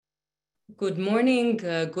Good morning,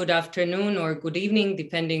 good afternoon, or good evening,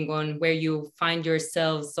 depending on where you find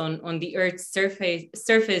yourselves on the Earth's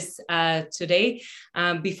surface today.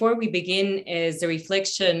 Before we begin, as a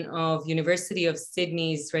reflection of University of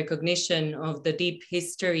Sydney's recognition of the deep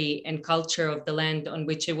history and culture of the land on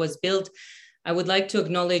which it was built, I would like to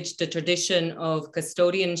acknowledge the tradition of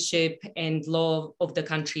custodianship and law of the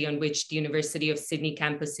country on which the University of Sydney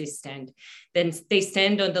campuses stand. Then they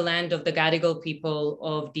stand on the land of the Gadigal people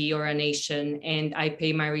of the Eora Nation, and I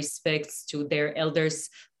pay my respects to their elders,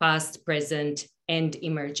 past, present, and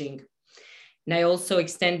emerging. And I also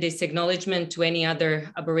extend this acknowledgement to any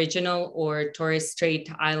other Aboriginal or Torres Strait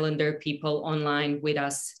Islander people online with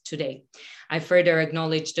us today. I further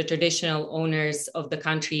acknowledge the traditional owners of the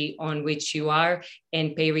country on which you are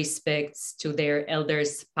and pay respects to their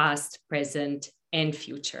elders past, present, and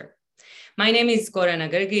future. My name is Gorana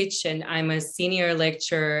Grgic, and I'm a senior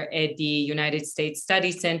lecturer at the United States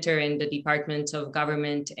Study Center in the Department of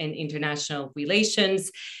Government and International Relations.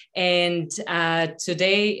 And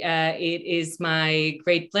today it is my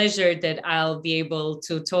great pleasure that I'll be able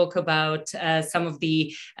to talk about some of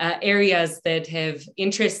the areas that have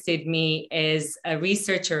interested me as a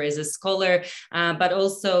researcher, as a scholar, but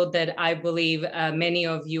also that I believe many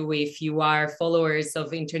of you, if you are followers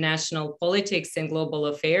of international politics and global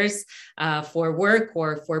affairs, for work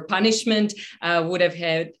or for punishment, would have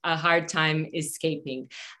had a hard time escaping.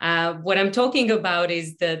 What I'm talking about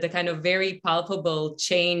is the kind of very palpable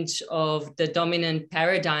change of the dominant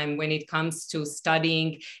paradigm when it comes to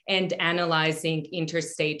studying and analyzing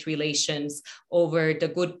interstate relations over the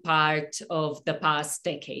good part of the past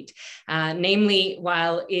decade. Namely,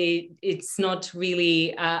 while it's not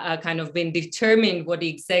really kind of been determined what the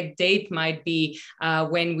exact date might be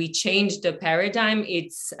when we change the paradigm,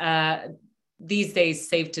 it's these days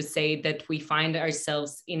safe to say that we find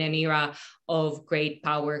ourselves in an era of great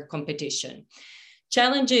power competition.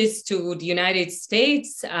 Challenges to the United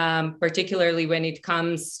States, particularly when it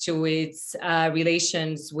comes to its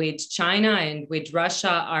relations with China and with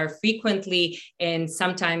Russia, are frequently and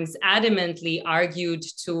sometimes adamantly argued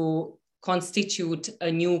to constitute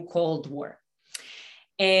a new Cold War.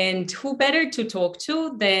 And who better to talk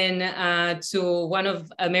to than to one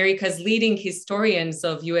of America's leading historians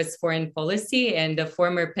of US foreign policy and a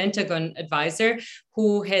former Pentagon advisor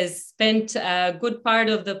who has spent a good part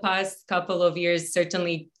of the past couple of years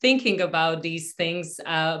certainly thinking about these things,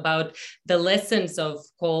 about the lessons of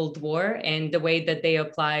Cold War and the way that they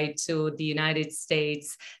apply to the United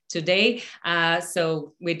States today.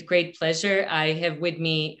 So with great pleasure, I have with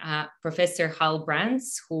me Professor Hal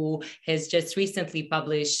Brands, who has just recently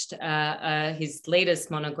published his latest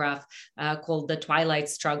monograph called The Twilight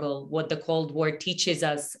Struggle, What the Cold War Teaches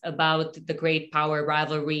Us About the Great Power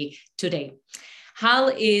Rivalry Today. Hal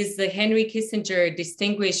is the Henry Kissinger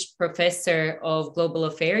Distinguished Professor of Global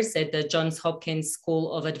Affairs at the Johns Hopkins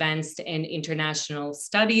School of Advanced and International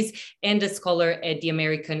Studies and a scholar at the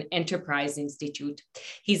American Enterprise Institute.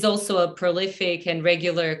 He's also a prolific and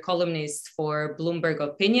regular columnist for Bloomberg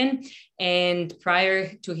Opinion. And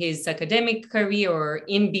prior to his academic career, or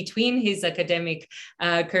in between his academic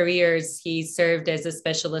careers, he served as a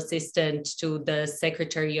special assistant to the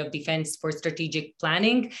Secretary of Defense for Strategic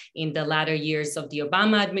Planning in the latter years of the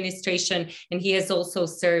Obama administration. And he has also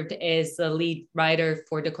served as a lead writer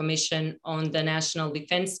for the Commission on the National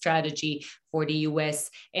Defense Strategy for the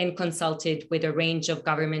US and consulted with a range of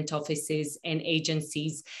government offices and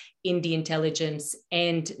agencies in the intelligence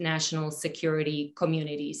and national security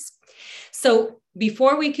communities. So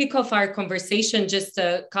before we kick off our conversation, just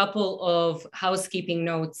a couple of housekeeping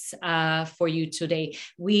notes for you today.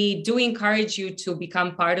 We do encourage you to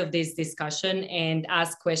become part of this discussion and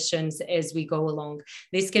ask questions as we go along.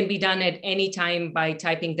 This can be done at any time by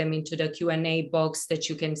typing them into the Q&A box that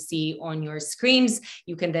you can see on your screens.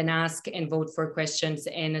 You can then ask and vote for questions,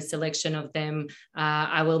 and a selection of them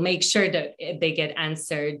I will make sure that they get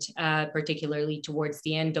answered, particularly towards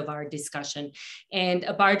the end of our discussion. And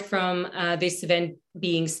apart from this event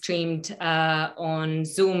being streamed on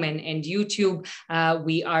Zoom and YouTube,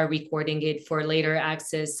 we are recording it for later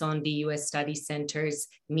access on the US Study Center's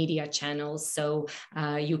media channels. So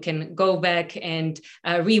you can go back and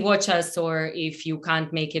rewatch us, or if you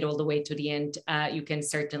can't make it all the way to the end, you can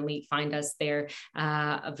certainly find us there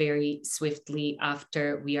very swiftly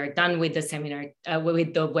after we are done with the seminar,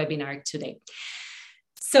 with the webinar today.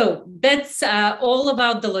 So that's all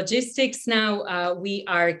about the logistics. Now we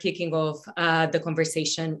are kicking off the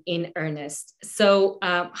conversation in earnest. So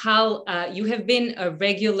Hal, you have been a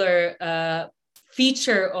regular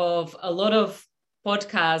feature of a lot of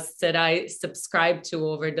podcasts that I subscribed to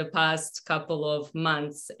over the past couple of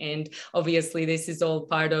months. And obviously, this is all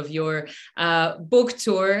part of your book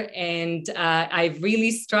tour. And I've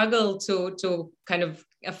really struggled to kind of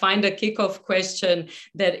find a kickoff question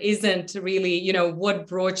that isn't really, what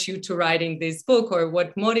brought you to writing this book or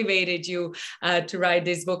what motivated you to write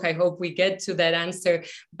this book. I hope we get to that answer.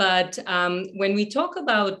 But when we talk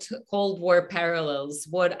about Cold War parallels,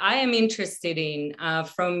 what I am interested in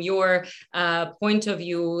from your point of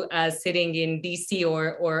view, sitting in DC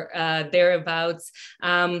or thereabouts,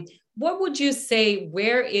 what would you say,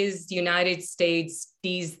 where is the United States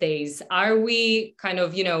these days? Are we kind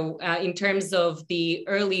of, in terms of the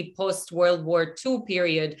early post-World War II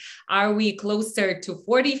period, are we closer to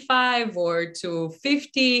 45 or to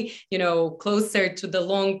 50, closer to the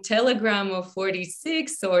long telegram of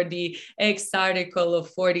 46 or the X article of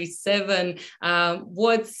 47?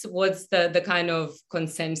 What's the kind of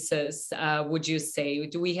consensus, would you say?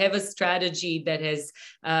 Do we have a strategy that has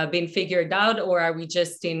been figured out, or are we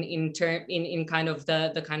just in kind of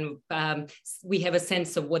the kind of, we have a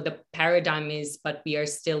sense of what the paradigm is, but we are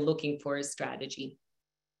still looking for a strategy?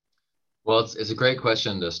 Well, it's a great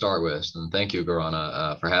question to start with, and thank you,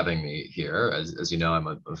 Gorana, for having me here. As you know, I'm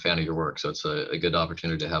a fan of your work, so it's a good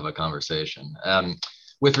opportunity to have a conversation.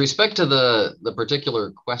 With respect to the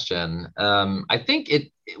particular question, I think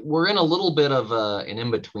we're in a little bit of an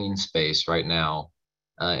in-between space right now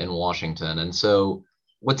in Washington, and so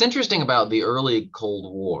what's interesting about the early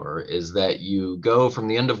Cold War is that you go from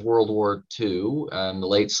the end of World War II, the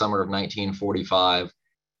late summer of 1945,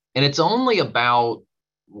 and it's only about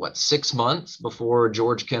 6 months before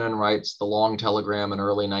George Kennan writes the Long Telegram in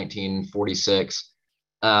early 1946,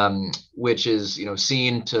 which is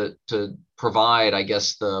seen to provide, I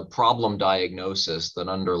guess, the problem diagnosis that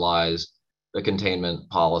underlies the containment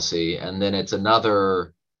policy. And then it's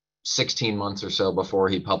another 16 months or so before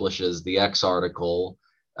he publishes the X article.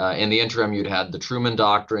 In the interim, you'd had the Truman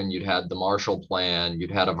Doctrine, you'd had the Marshall Plan, you'd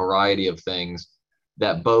had a variety of things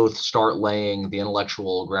that both start laying the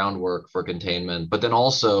intellectual groundwork for containment, but then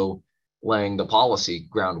also laying the policy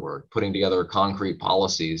groundwork, putting together concrete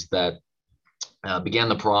policies that began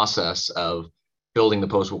the process of building the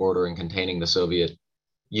post-war order and containing the Soviet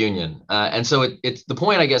Union. And so it's the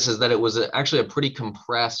point, I guess, is that it was actually a pretty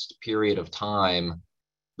compressed period of time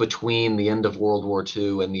between the end of World War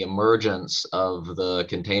II and the emergence of the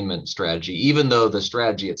containment strategy, even though the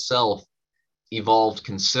strategy itself evolved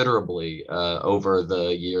considerably over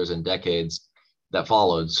the years and decades that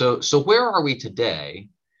followed. So where are we today?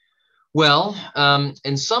 Well,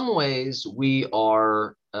 in some ways, we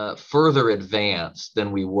are further advanced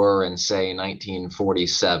than we were in, say,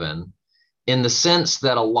 1947, in the sense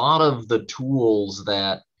that a lot of the tools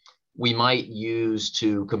that we might use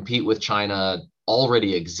to compete with China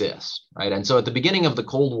already exist, right? And so at the beginning of the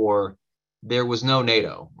Cold War, there was no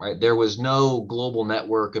NATO, right? There was no global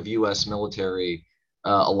network of US military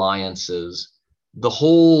alliances. The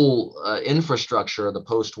whole infrastructure of the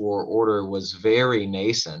post-war order was very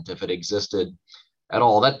nascent, if it existed at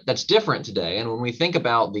all. That's different today. And when we think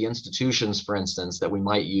about the institutions, for instance, that we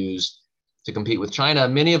might use to compete with China,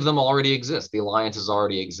 many of them already exist. The alliances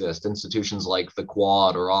already exist. Institutions like the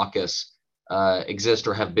Quad or AUKUS exist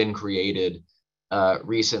or have been created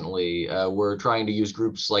recently. We're trying to use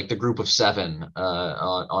groups like the Group of Seven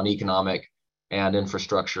on economic and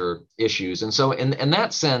infrastructure issues. And so in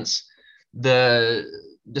that sense, the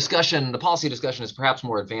policy discussion is perhaps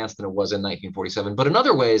more advanced than it was in 1947, but in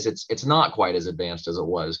other ways, it's not quite as advanced as it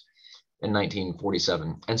was in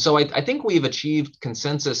 1947. And so I think we've achieved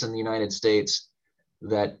consensus in the United States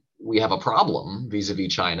that we have a problem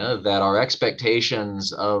vis-a-vis China, that our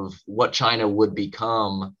expectations of what China would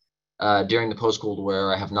become during the post-Cold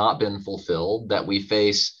War have not been fulfilled, that we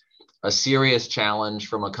face a serious challenge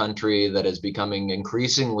from a country that is becoming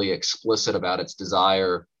increasingly explicit about its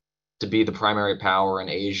desire to be the primary power in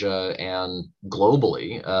Asia and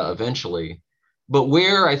globally eventually. But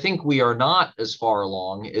where I think we are not as far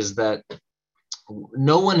along is that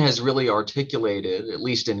no one has really articulated, at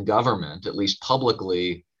least in government, at least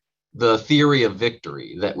publicly, the theory of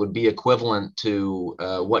victory that would be equivalent to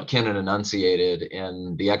what Kennan enunciated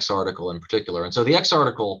in the X article in particular. And so the X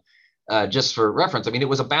article, just for reference, I mean, it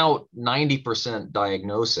was about 90%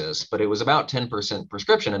 diagnosis, but it was about 10%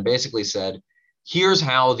 prescription, and basically said, here's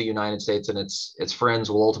how the United States and its friends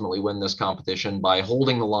will ultimately win this competition: by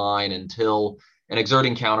holding the line until and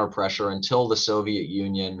exerting counter pressure until the Soviet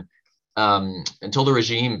Union, until the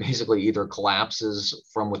regime basically either collapses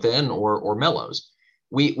from within or mellows.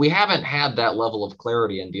 We haven't had that level of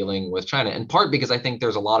clarity in dealing with China, in part because I think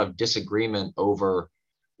there's a lot of disagreement over,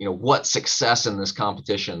 what success in this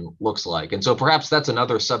competition looks like. And so perhaps that's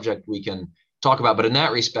another subject we can talk about. But in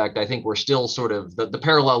that respect, I think we're still sort of, the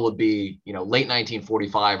parallel would be, late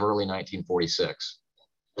 1945, early 1946.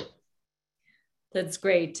 That's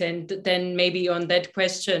great. And then maybe on that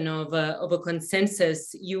question of a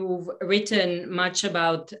consensus, you've written much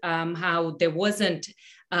about how there wasn't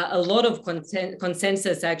a lot of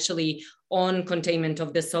consensus actually on containment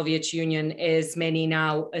of the Soviet Union, as many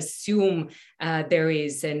now assume there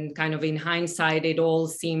is. And kind of in hindsight, it all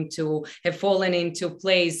seemed to have fallen into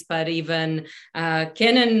place. But even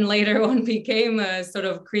Kennan later on became a sort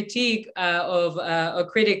of critic of a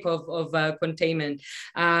critic of containment.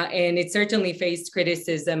 And it certainly faced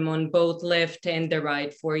criticism on both left and the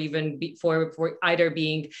right for even for either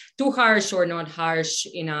being too harsh or not harsh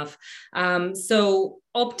enough. So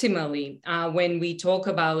optimally, when we talk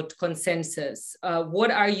about consensus,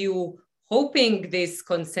 what are you hoping this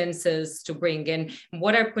consensus to bring, and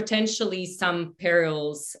what are potentially some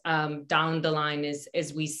perils down the line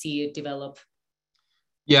as we see it develop?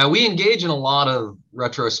 Yeah, we engage in a lot of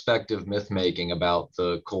retrospective myth making about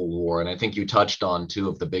the Cold War, and I think you touched on two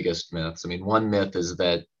of the biggest myths. I mean, one myth is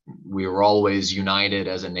that we were always united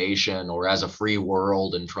as a nation or as a free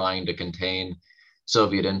world in trying to contain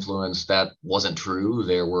Soviet influence. That wasn't true.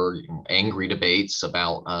 There were angry debates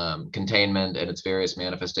about containment and its various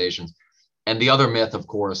manifestations. And the other myth, of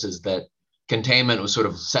course, is that containment was sort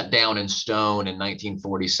of set down in stone in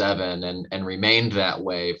 1947 and remained that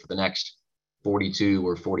way for the next 42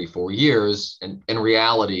 or 44 years. And in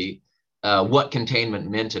reality, what containment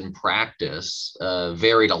meant in practice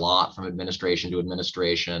varied a lot from administration to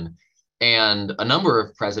administration. And a number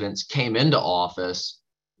of presidents came into office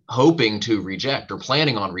hoping to reject or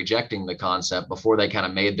planning on rejecting the concept before they kind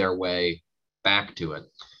of made their way back to it.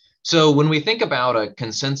 So when we think about a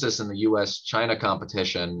consensus in the US-China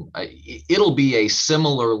competition, it'll be a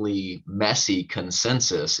similarly messy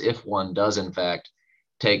consensus if one does in fact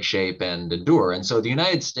take shape and endure. And so the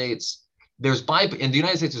United States, there's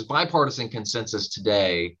bipartisan consensus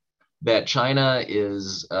today that China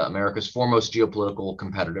is America's foremost geopolitical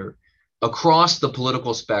competitor. Across the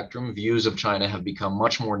political spectrum, views of China have become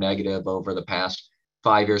much more negative over the past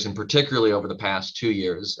 5 years, and particularly over the past 2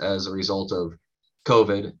 years as a result of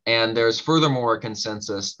COVID. And there's furthermore a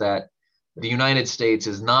consensus that the United States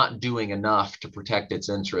is not doing enough to protect its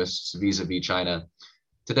interests vis-a-vis China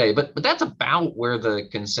today. But that's about where the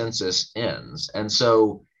consensus ends. And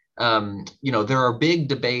so, there are big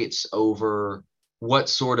debates over what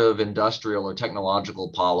sort of industrial or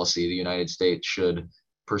technological policy the United States should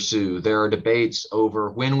pursue. There are debates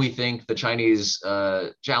over when we think the Chinese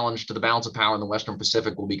challenge to the balance of power in the Western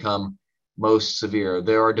Pacific will become most severe.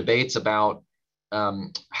 There are debates about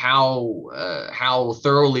how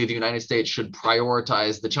thoroughly the United States should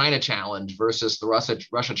prioritize the China challenge versus the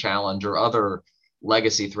Russia challenge or other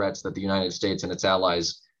legacy threats that the United States and its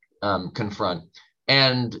allies confront.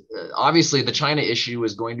 And obviously, the China issue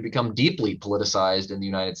is going to become deeply politicized in the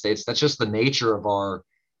United States. That's just the nature of our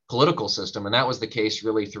political system. And that was the case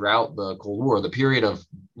really throughout the Cold War. The period of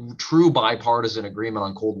true bipartisan agreement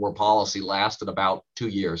on Cold War policy lasted about 2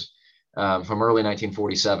 years, from early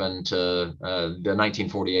 1947 to the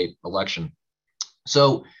 1948 election.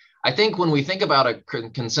 So I think when we think about a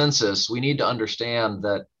consensus, we need to understand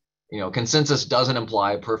that, consensus doesn't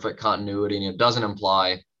imply perfect continuity, and it doesn't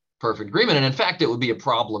imply perfect agreement. And in fact, it would be a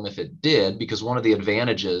problem if it did, because one of the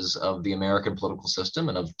advantages of the American political system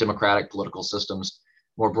and of democratic political systems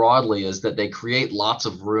more broadly is that they create lots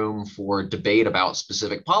of room for debate about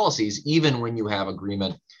specific policies, even when you have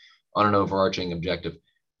agreement on an overarching objective.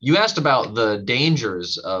 You asked about the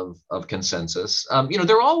dangers of consensus.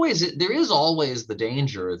 There is always the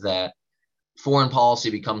danger that foreign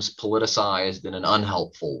policy becomes politicized in an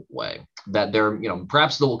unhelpful way. That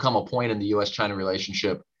perhaps there will come a point in the U.S.-China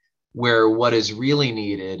relationship where what is really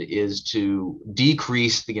needed is to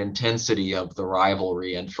decrease the intensity of the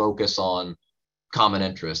rivalry and focus on common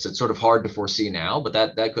interests. It's sort of hard to foresee now, but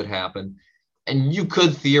that could happen. And you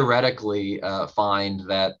could theoretically find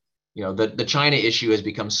that the China issue has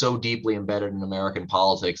become so deeply embedded in American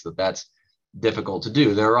politics that that's difficult to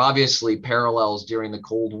do. There are obviously parallels during the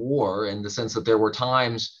Cold War in the sense that there were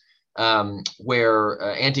times where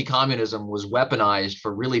anti-communism was weaponized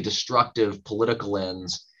for really destructive political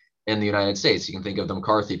ends in the United States. You can think of the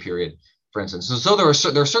McCarthy period, for instance. And so there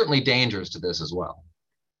are certainly dangers to this as well.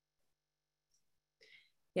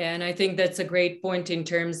 Yeah, and I think that's a great point in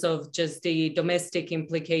terms of just the domestic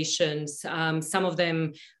implications. Some of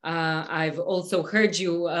them I've also heard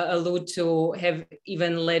you allude to have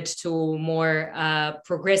even led to more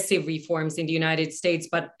progressive reforms in the United States,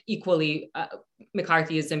 but equally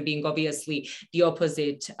McCarthyism being obviously the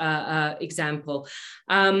opposite example.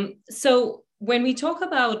 So when we talk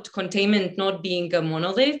about containment not being a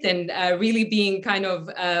monolith and really being kind of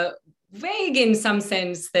vague in some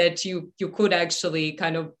sense, that you could actually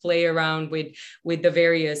kind of play around with the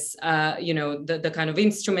various the kind of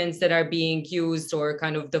instruments that are being used, or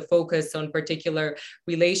kind of the focus on particular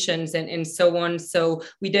relations and so on. So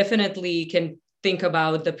we definitely can think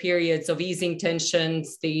about the periods of easing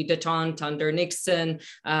tensions, the detente under Nixon,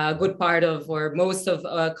 a good part of or most of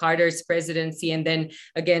Carter's presidency, and then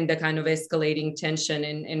again the kind of escalating tension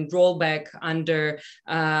and rollback under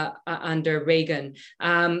Reagan.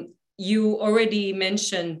 You already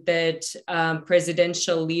mentioned that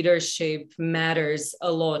presidential leadership matters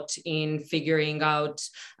a lot in figuring out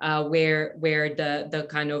where the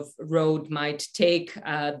kind of road might take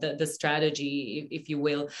the strategy, if you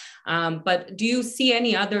will. But do you see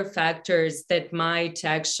any other factors that might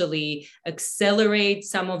actually accelerate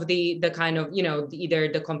some of the kind of, either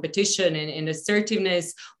the competition and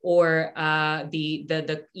assertiveness, or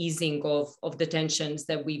the easing of the tensions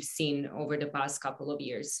that we've seen over the past couple of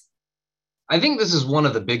years? I think this is one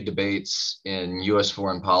of the big debates in U.S.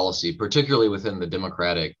 foreign policy, particularly within the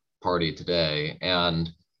Democratic Party today. And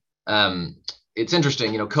it's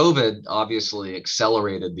interesting, COVID obviously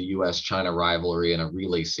accelerated the U.S.-China rivalry in a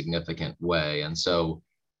really significant way. And so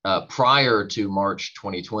prior to March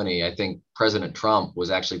 2020, I think President Trump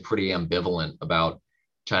was actually pretty ambivalent about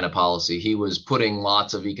China policy. He was putting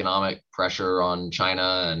lots of economic pressure on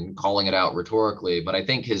China and calling it out rhetorically. But I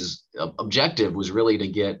think his objective was really to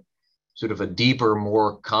get sort of a deeper,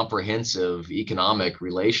 more comprehensive economic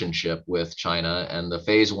relationship with China. And the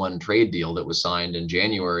phase one trade deal that was signed in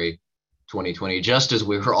January 2020, just as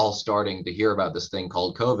we were all starting to hear about this thing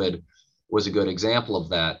called COVID, was a good example of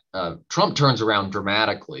that. Trump turns around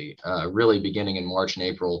dramatically, really beginning in March and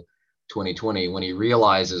April 2020, when he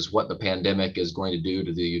realizes what the pandemic is going to do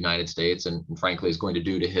to the United States and frankly is going to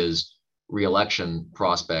do to his reelection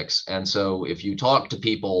prospects. And so if you talk to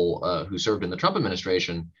people who served in the Trump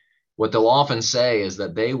administration, what they'll often say is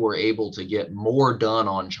that they were able to get more done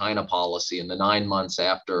on China policy in the 9 months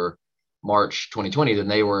after March 2020 than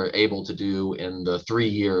they were able to do in the 3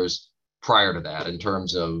 years prior to that, in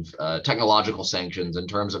terms of technological sanctions, in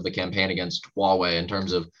terms of the campaign against Huawei, in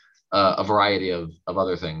terms of a variety of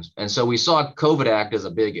other things. And so we saw COVID act as a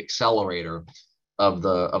big accelerator of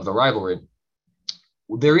the rivalry.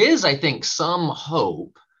 There is, I think, some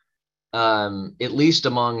hope, at least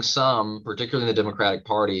among some, particularly in the Democratic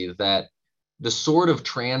Party, that the sort of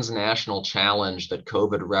transnational challenge that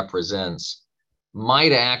COVID represents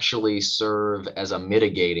might actually serve as a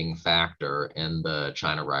mitigating factor in the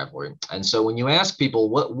China rivalry. And so when you ask people,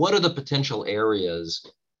 what are the potential areas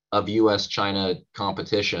of U.S.-China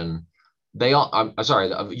competition,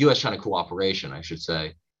 of U.S.-China cooperation, I should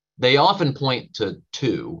say, they often point to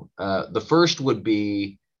two. The first would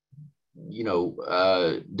be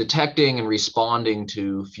detecting and responding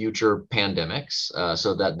to future pandemics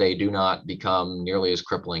so that they do not become nearly as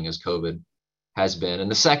crippling as COVID has been.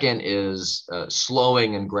 And the second is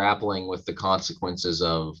slowing and grappling with the consequences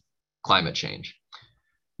of climate change.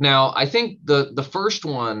 Now, I think the first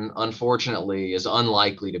one, unfortunately, is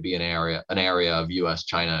unlikely to be an area of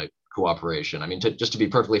U.S.-China cooperation. I mean, just to be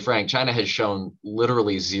perfectly frank, China has shown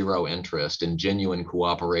literally zero interest in genuine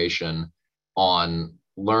cooperation on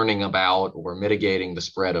learning about or mitigating the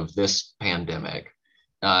spread of this pandemic,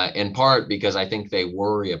 in part because I think they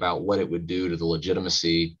worry about what it would do to the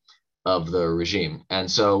legitimacy of the regime. And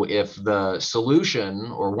so if the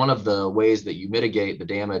solution, or one of the ways that you mitigate the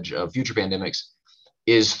damage of future pandemics,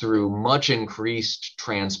 is through much increased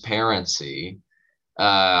transparency,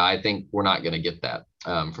 I think we're not going to get that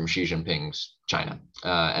from Xi Jinping's China.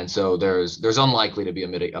 And so there's unlikely to be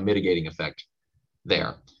a mitigating effect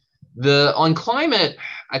there. On climate,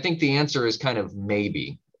 I think the answer is kind of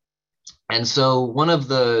maybe. And so one of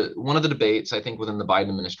the debates, I think, within the Biden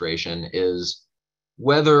administration is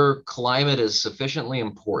whether climate is sufficiently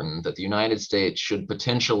important that the United States should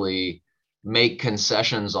potentially make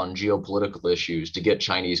concessions on geopolitical issues to get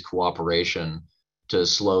Chinese cooperation to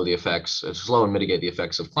slow and mitigate the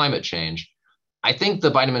effects of climate change. I think the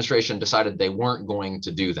Biden administration decided they weren't going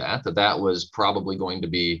to do that was probably going to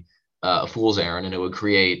be a fool's errand, and it would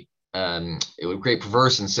create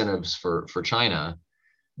perverse incentives for China.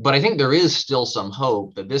 But I think there is still some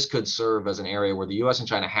hope that this could serve as an area where the U.S. and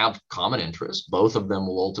China have common interests. Both of them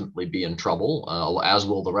will ultimately be in trouble, as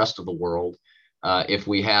will the rest of the world, if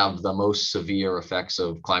we have the most severe effects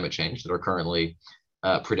of climate change that are currently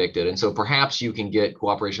predicted. And so perhaps you can get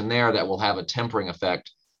cooperation there that will have a tempering effect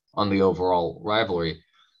on the overall rivalry.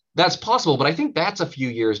 That's possible, but I think that's a few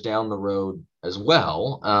years down the road as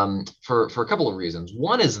well, for a couple of reasons.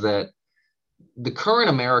 One is that the current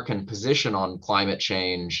American position on climate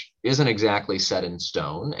change isn't exactly set in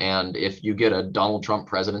stone. And if you get a Donald Trump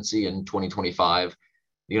presidency in 2025,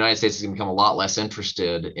 the United States is going to become a lot less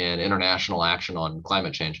interested in international action on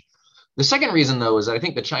climate change. The second reason, though, is that I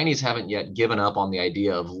think the Chinese haven't yet given up on the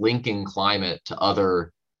idea of linking climate to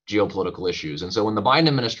other geopolitical issues. And so when the Biden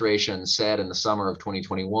administration said in the summer of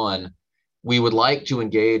 2021, we would like to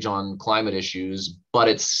engage on climate issues, but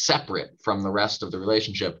it's separate from the rest of the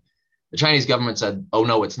relationship, the Chinese government said, oh,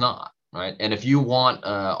 no, it's not, right? And if you want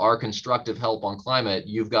our constructive help on climate,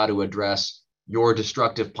 you've got to address your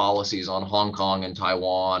destructive policies on Hong Kong and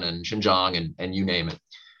Taiwan and Xinjiang and you name it.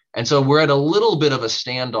 And so we're at a little bit of a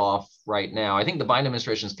standoff right now. I think the Biden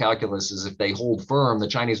administration's calculus is if they hold firm, the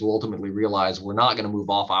Chinese will ultimately realize we're not going to move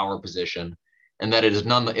off our position and that it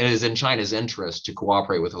is in China's interest to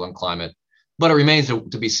cooperate with us on climate. But it remains to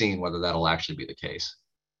be seen whether that'll actually be the case.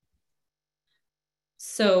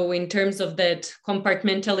 So in terms of that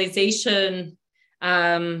compartmentalization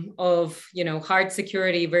of, hard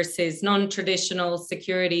security versus non-traditional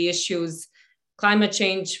security issues, climate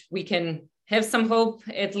change, we can have some hope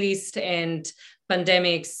at least, and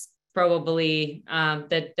pandemics probably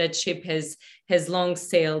that ship has long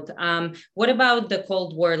sailed. What about the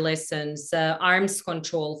Cold War lessons, arms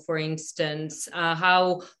control, for instance?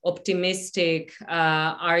 How optimistic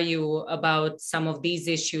are you about some of these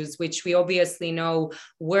issues, which we obviously know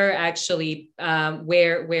were actually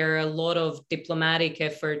where a lot of diplomatic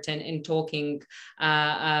effort and talking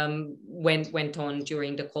went on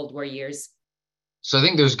during the Cold War years? So I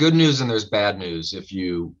think there's good news and there's bad news if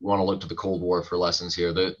you want to look to the Cold War for lessons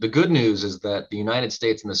here. The good news is that the United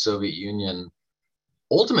States and the Soviet Union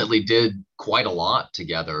ultimately did quite a lot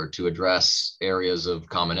together to address areas of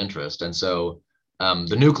common interest. And so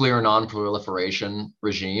the nuclear non-proliferation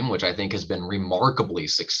regime, which I think has been remarkably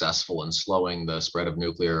successful in slowing the spread of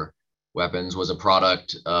nuclear weapons, was a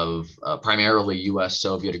product of primarily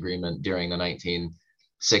US-Soviet agreement during the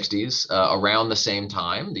 1960s. Around the same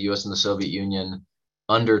time, the US and the Soviet Union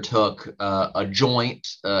undertook a joint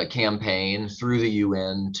campaign through the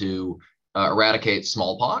UN to eradicate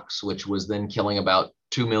smallpox, which was then killing about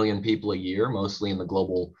 2 million people a year, mostly in the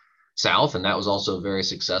global South. And that was also very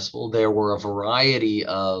successful. There were a variety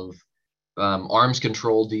of arms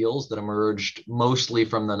control deals that emerged mostly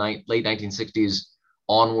from the late 1960s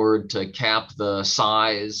onward to cap the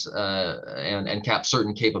size and cap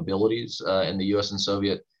certain capabilities in the US and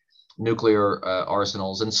Soviet nuclear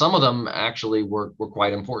arsenals. And some of them actually were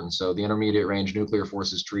quite important. So the Intermediate Range Nuclear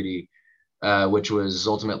Forces Treaty, which was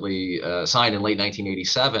ultimately signed in late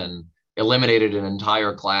 1987, eliminated an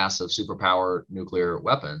entire class of superpower nuclear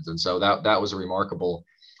weapons. And so that was a remarkable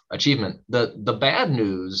achievement. The bad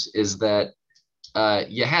news is that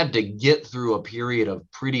you had to get through a period of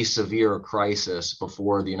pretty severe crisis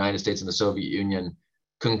before the United States and the Soviet Union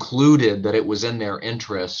concluded that it was in their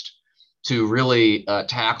interest to really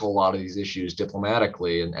tackle a lot of these issues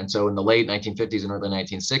diplomatically. And so in the late 1950s and early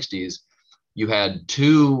 1960s, you had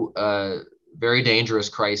two very dangerous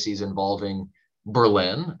crises involving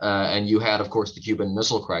Berlin, and you had, of course, the Cuban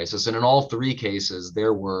Missile Crisis. And in all three cases,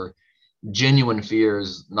 there were genuine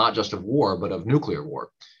fears, not just of war, but of nuclear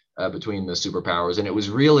war between the superpowers. And it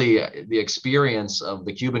was really the experience of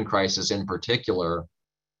the Cuban crisis in particular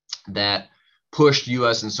that pushed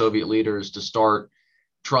US and Soviet leaders to start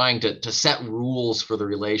trying to set rules for the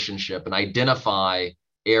relationship and identify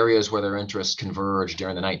areas where their interests converged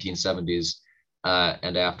during the 1970s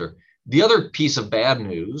and after. The other piece of bad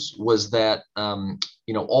news was that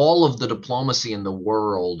all of the diplomacy in the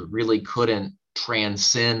world really couldn't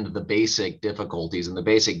transcend the basic difficulties and the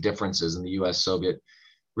basic differences in the US-Soviet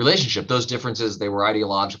relationship. Those differences, they were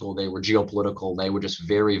ideological, they were geopolitical, they were just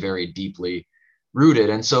very, very deeply rooted.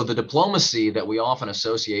 And so the diplomacy that we often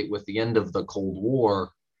associate with the end of the Cold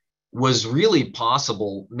War was really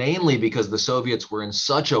possible mainly because the Soviets were in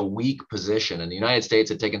such a weak position and the United States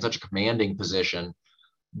had taken such a commanding position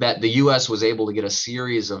that the US was able to get a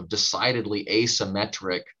series of decidedly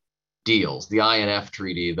asymmetric deals, the INF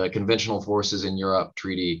Treaty, the Conventional Forces in Europe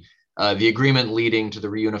Treaty, the agreement leading to the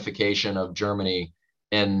reunification of Germany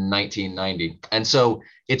in 1990. And so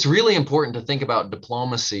it's really important to think about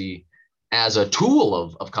diplomacy as a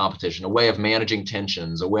tool of competition, a way of managing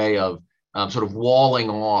tensions, a way of sort of walling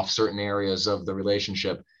off certain areas of the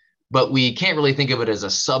relationship. But we can't really think of it as a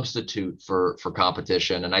substitute for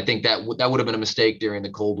competition. And I think that would have been a mistake during the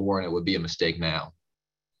Cold War, and it would be a mistake now.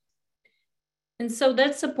 And so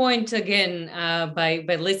that's a point again,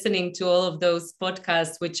 by listening to all of those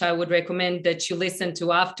podcasts, which I would recommend that you listen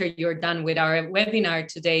to after you're done with our webinar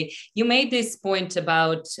today. You made this point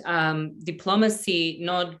about diplomacy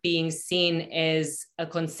not being seen as a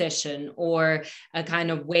concession or a kind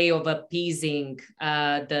of way of appeasing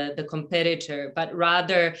the competitor, but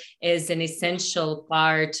rather as an essential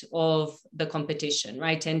part of the competition,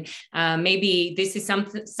 right? And maybe this is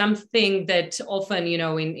something that often,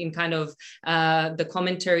 in kind of the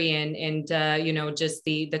commentary and just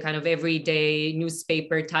the kind of everyday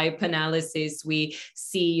newspaper type analysis, we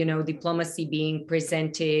see diplomacy being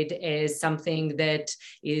presented as something that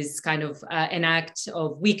is kind of an act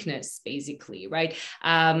of weakness, basically, right?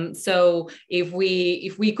 So if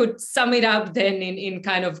we could sum it up then in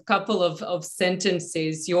kind of couple of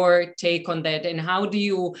sentences, your take on that, and how do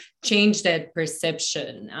you change that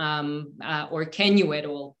perception, or can you at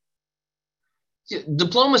all?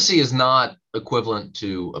 Diplomacy is not equivalent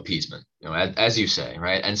to appeasement, as you say,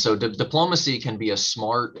 right? And so diplomacy can be a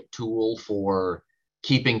smart tool for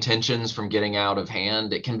keeping tensions from getting out of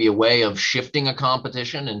hand. It can be a way of shifting a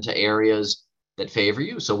competition into areas that favor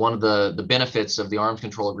you. So one of the benefits of the arms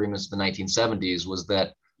control agreements of the 1970s was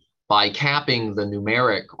that by capping the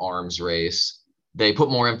numeric arms race, they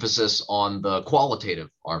put more emphasis on the qualitative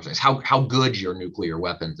arms race, how good your nuclear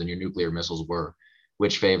weapons and your nuclear missiles were,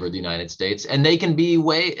 which favor the United States. And they can be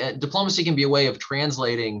diplomacy can be a way of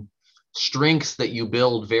translating strengths that you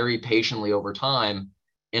build very patiently over time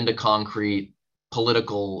into concrete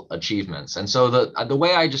political achievements. And so the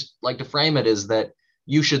way I just like to frame it is that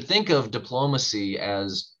you should think of diplomacy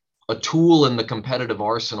as a tool in the competitive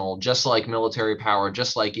arsenal, just like military power,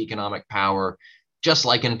 just like economic power, just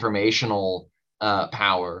like informational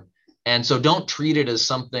power. And so don't treat it as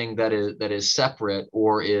something that is separate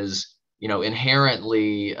or is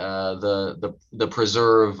inherently the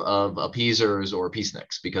preserve of appeasers or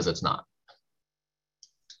peaceniks, because it's not.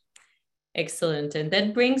 Excellent. And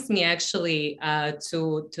that brings me actually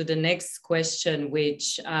to the next question,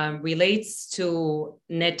 which relates to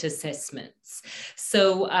net assessments.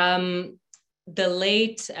 So the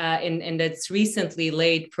late and that's recently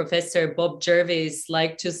late Professor Bob Jervis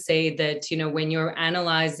liked to say that when you're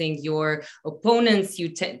analyzing your opponents, you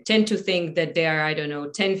tend to think that they are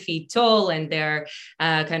 10 feet tall and they're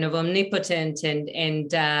kind of omnipotent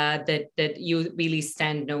and that you really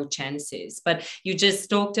stand no chances. But you just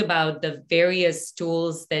talked about the various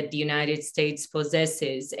tools that the United States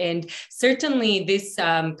possesses, and certainly this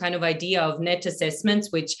kind of idea of net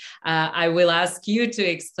assessments, which I will ask you to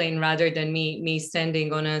explain rather than me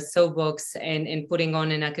standing on a soapbox and putting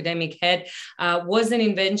on an academic head, was an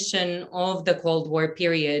invention of the Cold War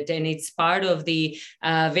period. And it's part of the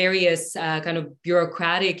various kind of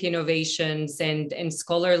bureaucratic innovations and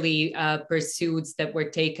scholarly pursuits that were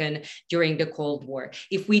taken during the Cold War.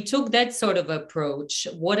 If we took that sort of approach,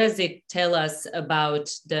 what does it tell us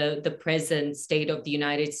about the present state of the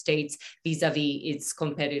United States vis-a-vis its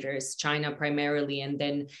competitors, China primarily, and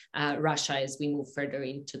then Russia as we move further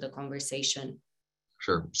into the conversation?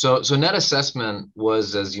 Sure. So net assessment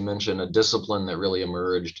was, as you mentioned, a discipline that really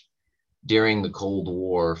emerged during the Cold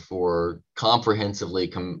War for comprehensively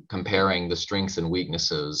comparing the strengths and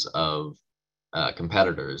weaknesses of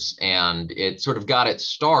competitors. And it sort of got its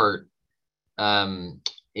start in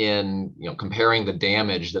comparing the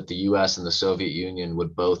damage that the US and the Soviet Union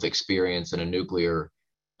would both experience in a nuclear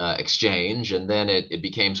exchange. And then it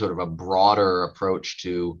became sort of a broader approach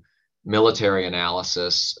to military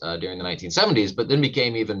analysis during the 1970s, but then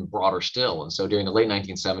became even broader still. And so during the late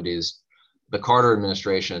 1970s, the Carter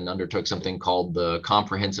administration undertook something called the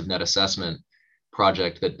Comprehensive Net Assessment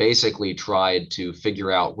Project that basically tried to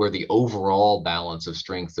figure out where the overall balance of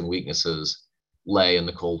strengths and weaknesses lay in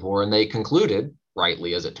the Cold War. And they concluded,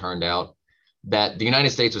 rightly as it turned out, that the United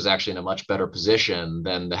States was actually in a much better position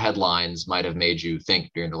than the headlines might have made you think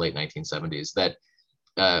during the late 1970s, that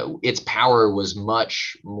its power was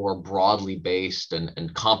much more broadly based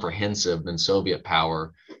and comprehensive than Soviet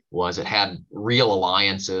power was. It had real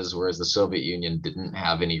alliances, whereas the Soviet Union didn't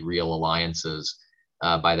have any real alliances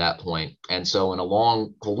by that point. And so in a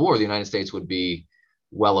long Cold War, the United States would be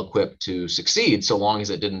well equipped to succeed so long as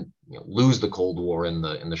it didn't lose the Cold War in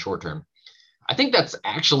the short term. I think that's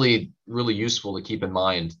actually really useful to keep in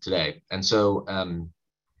mind today. And so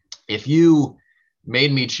if you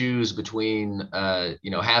made me choose between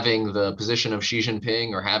having the position of Xi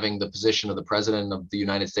Jinping or having the position of the president of the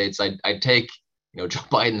United States, I'd take Joe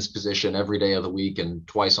Biden's position every day of the week and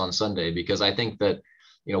twice on Sunday, because I think that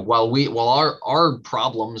while our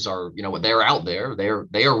problems are they're out there, they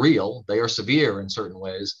are real, they are severe in certain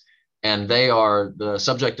ways, and they are the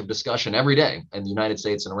subject of discussion every day in the United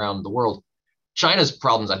States and around the world. China's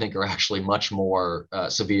problems, I think, are actually much more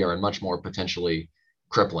severe and much more potentially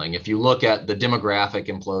crippling. If you look at the demographic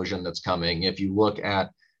implosion that's coming, if you look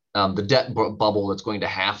at the debt bubble that's going to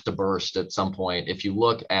have to burst at some point, if you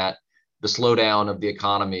look at the slowdown of the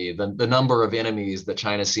economy, the number of enemies that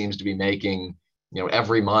China seems to be making,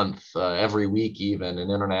 every month, every week, even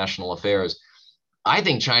in international affairs, I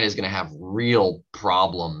think China is going to have real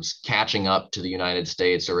problems catching up to the United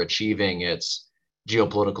States or achieving its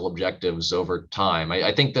geopolitical objectives over time.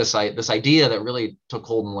 I think this idea that really took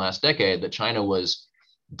hold in the last decade, that China was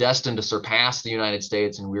destined to surpass the United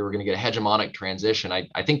States and we were going to get a hegemonic transition,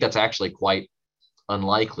 I think that's actually quite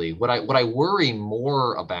unlikely. What I worry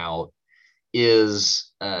more about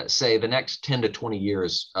is, say, the next 10 to 20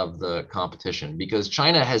 years of the competition, because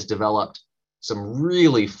China has developed some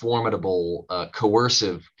really formidable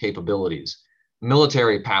coercive capabilities.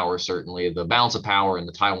 Military power, certainly, the balance of power in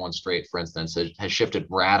the Taiwan Strait, for instance, has shifted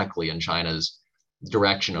radically in China's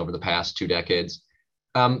direction over the past 2 decades.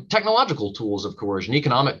 Technological tools of coercion,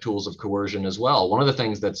 economic tools of coercion as well. One of the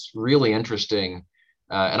things that's really interesting,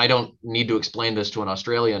 and I don't need to explain this to an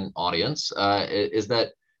Australian audience, is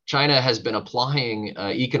that China has been applying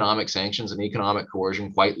economic sanctions and economic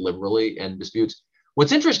coercion quite liberally in disputes.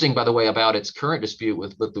 What's interesting, by the way, about its current dispute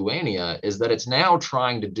with Lithuania is that it's now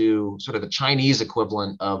trying to do sort of the Chinese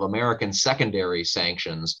equivalent of American secondary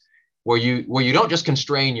sanctions, where you don't just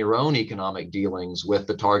constrain your own economic dealings with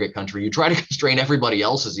the target country, you try to constrain everybody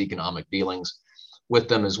else's economic dealings with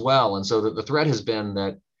them as well. And so the threat has been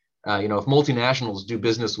that if multinationals do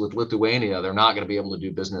business with Lithuania, they're not going to be able to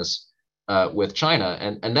do business with China,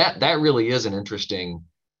 and that really is an interesting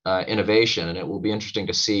innovation, and it will be interesting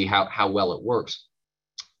to see how well it works.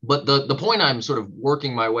 But the point I'm sort of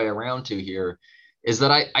working my way around to here is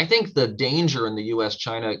that I think the danger in the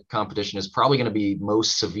U.S.-China competition is probably going to be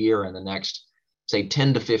most severe in the next, say,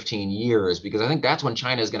 10 to 15 years, because I think that's when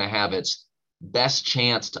China is going to have its best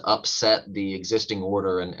chance to upset the existing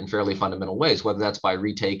order in fairly fundamental ways, whether that's by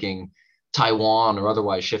retaking Taiwan or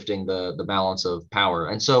otherwise shifting the balance of power.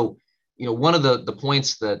 And so, one of the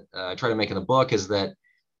points that I try to make in the book is that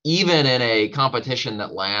even in a competition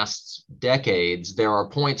that lasts decades, there are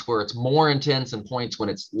points where it's more intense and points when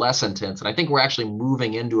it's less intense. And I think we're actually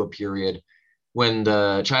moving into a period when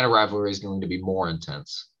the China rivalry is going to be more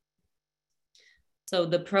intense. So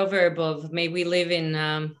the proverb of "may we live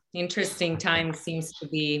in interesting times" seems to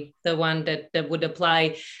be the one that would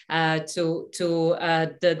apply to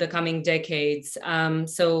the coming decades.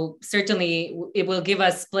 So certainly it will give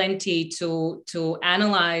us plenty to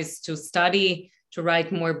analyze, to study, to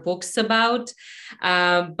write more books about.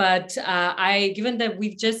 But given that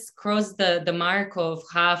we've just crossed the mark of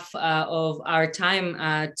half of our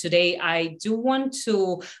time today, I do want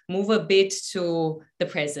to move a bit to the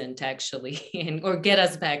present, actually, or get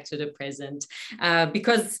us back to the present,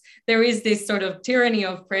 because there is this sort of tyranny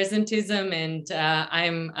of presentism, and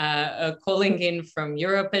I'm calling in from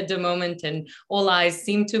Europe at the moment, and all eyes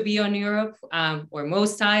seem to be on Europe, or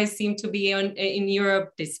most eyes seem to be in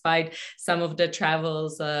Europe, despite some of the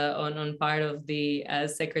travels on part of the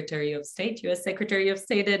Secretary of State, U.S. Secretary of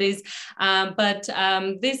State, that is. But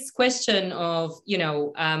this question of,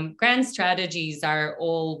 grand strategies are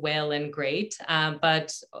all well and great, but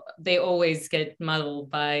they always get muddled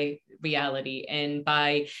by reality and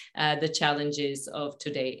by the challenges of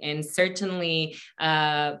today. And certainly,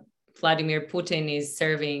 Vladimir Putin is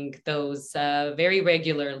serving those very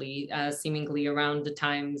regularly, seemingly around the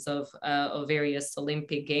times of various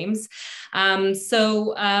Olympic Games.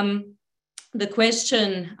 The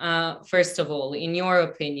question, first of all, in your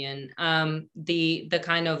opinion, the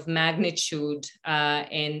kind of magnitude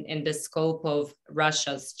and the scope of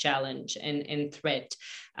Russia's challenge and threat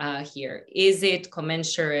here, is it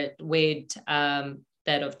commensurate with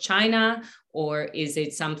that of China, or is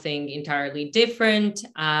it something entirely different?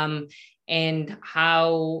 And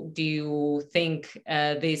how do you think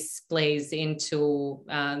this plays into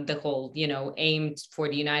the whole, aim for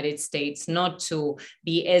the United States not to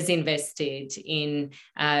be as invested in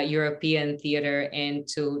European theater and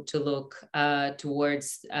to look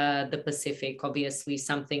towards the Pacific? Obviously,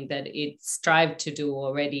 something that it strived to do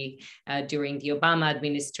already during the Obama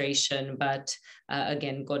administration, but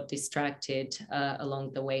again, got distracted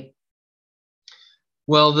along the way.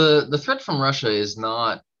 Well, the threat from Russia is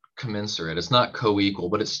not commensurate. It's not co-equal,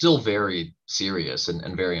 but it's still very serious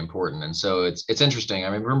and very important. And so it's interesting. I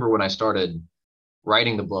remember when I started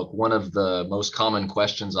writing the book, one of the most common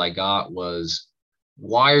questions I got was,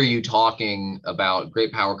 why are you talking about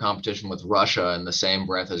great power competition with Russia in the same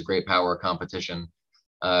breath as great power competition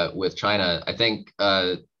with China? I think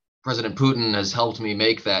President Putin has helped me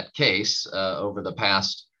make that case over the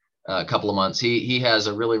past couple of months. He has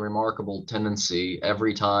a really remarkable tendency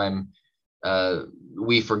every time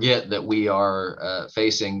we forget that we are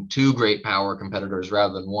facing two great power competitors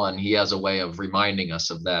rather than one. He has a way of reminding us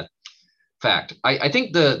of that fact. I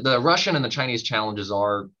think the Russian and the Chinese challenges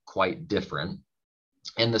are quite different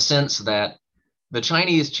in the sense that the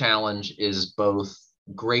Chinese challenge is both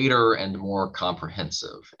greater and more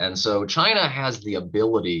comprehensive. And so China has the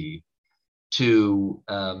ability to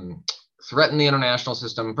threaten the international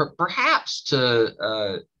system, perhaps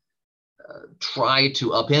to try to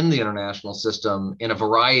upend the international system in a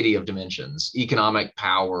variety of dimensions: economic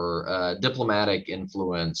power, diplomatic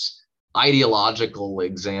influence, ideological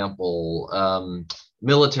example,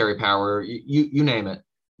 military power, you name it.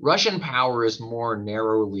 Russian power is more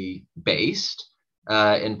narrowly based,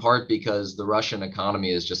 in part because the Russian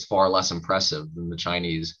economy is just far less impressive than the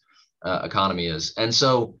Chinese economy is. And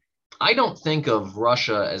so I don't think of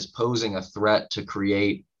Russia as posing a threat to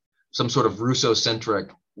create some sort of Russo-centric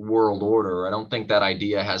world order. I don't think that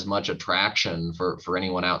idea has much attraction for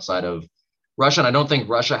anyone outside of Russia. And I don't think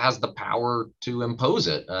Russia has the power to impose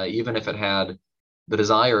it, even if it had the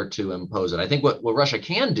desire to impose it. I think what Russia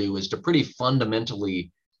can do is to pretty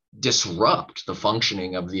fundamentally disrupt the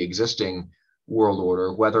functioning of the existing world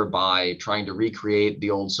order, whether by trying to recreate the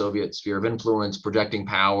old Soviet sphere of influence, projecting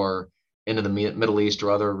power into the Middle East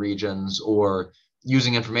or other regions, or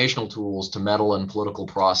using informational tools to meddle in political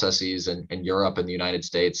processes in Europe and the United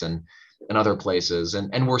States and other places.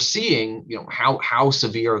 And we're seeing, how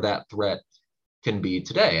severe that threat can be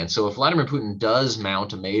today. And so if Vladimir Putin does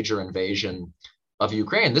mount a major invasion of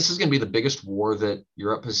Ukraine, this is going to be the biggest war that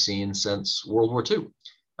Europe has seen since World War II,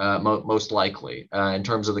 most likely, in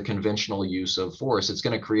terms of the conventional use of force. It's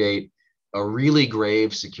going to create a really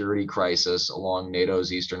grave security crisis along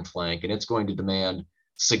NATO's eastern flank, and it's going to demand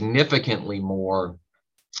significantly more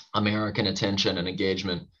American attention and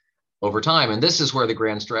engagement over time. And this is where the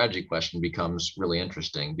grand strategy question becomes really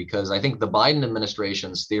interesting, because I think the Biden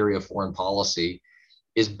administration's theory of foreign policy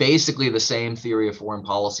is basically the same theory of foreign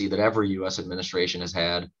policy that every US administration has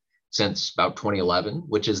had since about 2011,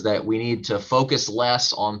 which is that we need to focus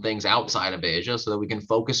less on things outside of Asia so that we can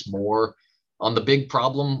focus more on the big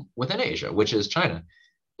problem within Asia, which is China.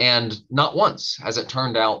 And not once has it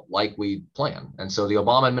turned out like we planned. And so the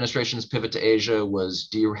Obama administration's pivot to Asia was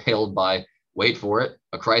derailed by, wait for it,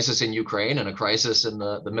 a crisis in Ukraine and a crisis in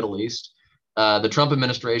the Middle East. The Trump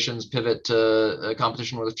administration's pivot to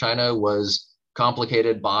competition with China was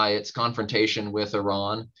complicated by its confrontation with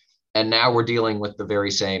Iran. And now we're dealing with the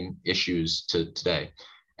very same issues today.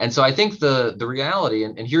 And so I think the reality,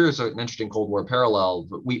 and here's an interesting Cold War parallel,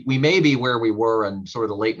 we may be where we were in sort of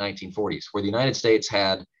the late 1940s, where the United States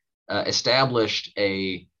had established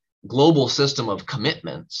a global system of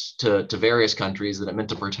commitments to various countries that it meant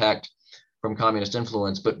to protect from communist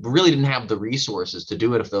influence, but really didn't have the resources to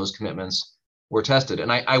do it if those commitments were tested.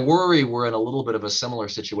 And I worry we're in a little bit of a similar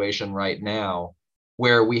situation right now,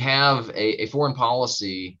 where we have a foreign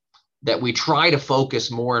policy that we try to focus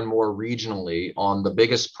more and more regionally on the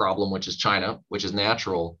biggest problem, which is China, which is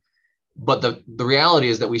natural. But the reality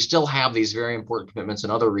is that we still have these very important commitments in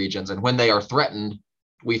other regions. And when they are threatened,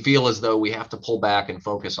 we feel as though we have to pull back and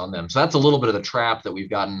focus on them. So that's a little bit of the trap that we've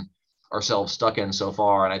gotten ourselves stuck in so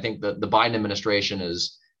far. And I think that the Biden administration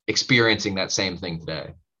is experiencing that same thing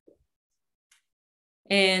today.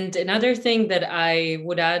 And another thing that I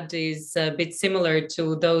would add is a bit similar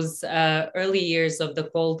to those early years of the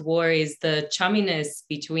Cold War is the chumminess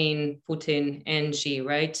between Putin and Xi,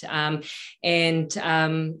 right?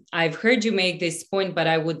 I've heard you make this point, but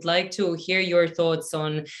I would like to hear your thoughts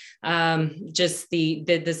on just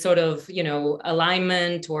the sort of,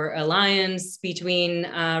 alignment or alliance between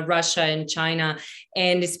Russia and China,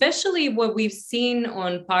 and especially what we've seen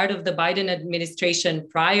on part of the Biden administration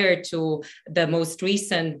prior to the most recent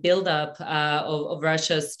buildup of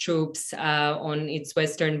Russia's troops on its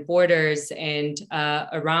western borders and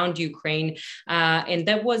around Ukraine. And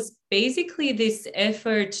that was basically this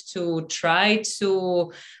effort to try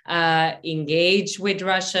to engage with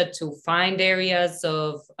Russia, to find areas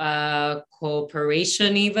of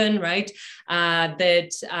cooperation even, right?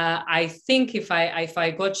 That I think if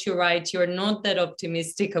I got you right, you're not that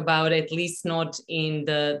optimistic about, at least not in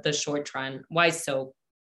the short run. Why so?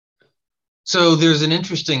 So there's an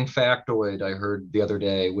interesting factoid I heard the other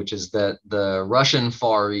day, which is that the Russian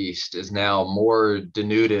Far East is now more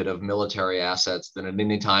denuded of military assets than at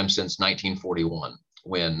any time since 1941,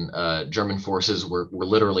 when German forces were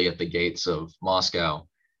literally at the gates of Moscow.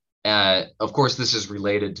 Of course, this is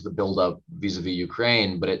related to the buildup vis-a-vis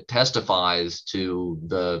Ukraine, but it testifies to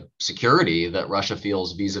the security that Russia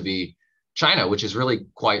feels vis-a-vis China, which is really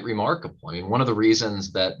quite remarkable. I mean, one of the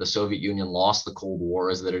reasons that the Soviet Union lost the Cold War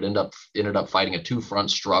is that it ended up fighting a two-front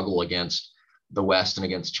struggle against the West and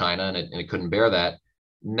against China, and it couldn't bear that.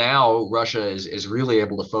 Now Russia is really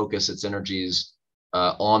able to focus its energies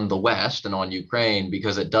on the West and on Ukraine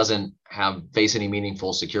because it doesn't face any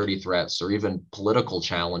meaningful security threats or even political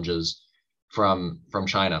challenges from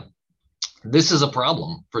China. This is a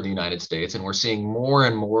problem for the United States, and we're seeing more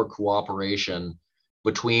and more cooperation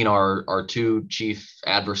between our two chief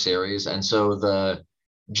adversaries. And so the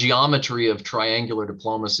geometry of triangular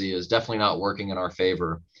diplomacy is definitely not working in our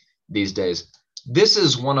favor these days. This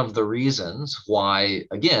is one of the reasons why,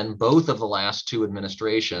 again, both of the last two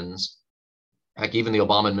administrations, heck, even the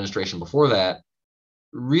Obama administration before that,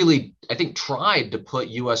 really, I think, tried to put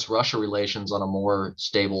US-Russia relations on a more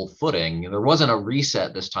stable footing. There wasn't a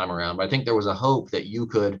reset this time around, but I think there was a hope that you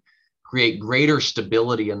could create greater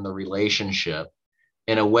stability in the relationship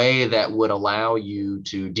in a way that would allow you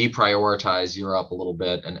to deprioritize Europe a little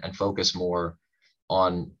bit and focus more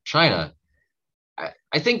on China.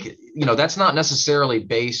 I think, that's not necessarily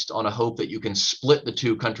based on a hope that you can split the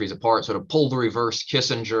two countries apart, sort of pull the reverse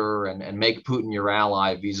Kissinger and make Putin your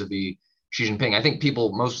ally vis-a-vis Xi Jinping. I think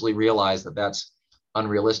people mostly realize that that's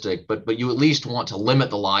unrealistic, but you at least want to limit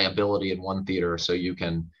the liability in one theater so you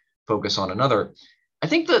can focus on another. I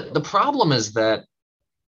think that the problem is that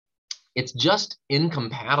it's just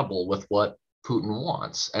incompatible with what Putin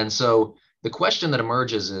wants. And so the question that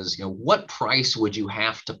emerges is, what price would you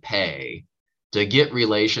have to pay to get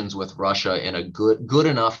relations with Russia in a good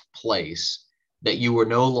enough place that you were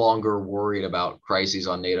no longer worried about crises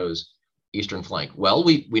on NATO's eastern flank? Well,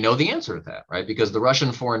 we know the answer to that, right? Because the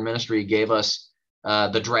Russian Foreign Ministry gave us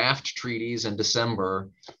the draft treaties in December,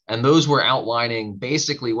 and those were outlining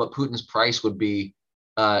basically what Putin's price would be,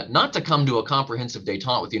 not to come to a comprehensive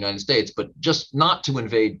détente with the United States, but just not to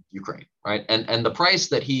invade Ukraine, right? And the price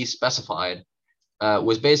that he specified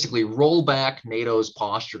was basically roll back NATO's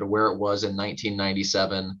posture to where it was in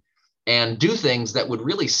 1997 and do things that would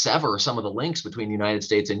really sever some of the links between the United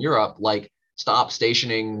States and Europe, like stop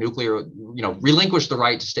stationing nuclear, relinquish the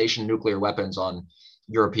right to station nuclear weapons on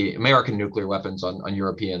American nuclear weapons on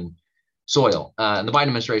European soil. And the Biden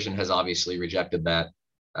administration has obviously rejected that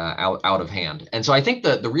out of hand. And so I think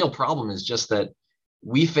that the real problem is just that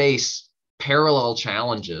we face parallel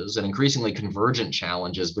challenges and increasingly convergent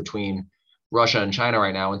challenges between Russia and China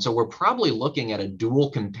right now. And so we're probably looking at a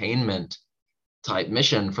dual containment type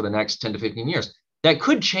mission for the next 10 to 15 years. That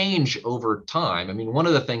could change over time. I mean, one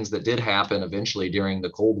of the things that did happen eventually during the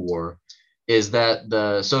Cold War is that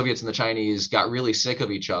the Soviets and the Chinese got really sick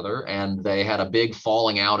of each other, and they had a big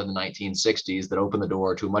falling out in the 1960s that opened the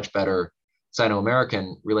door to a much better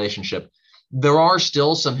Sino-American relationship. There are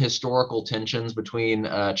still some historical tensions between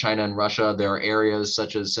China and Russia. There are areas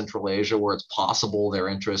such as Central Asia where it's possible their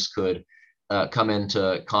interests could come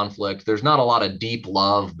into conflict. There's not a lot of deep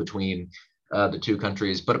love between the two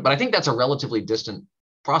countries, but I think that's a relatively distant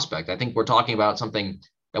prospect. I think we're talking about something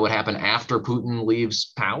that would happen after Putin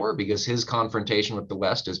leaves power, because his confrontation with the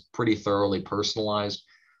West is pretty thoroughly personalized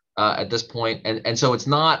at this point. And so it's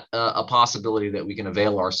not a possibility that we can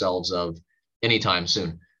avail ourselves of anytime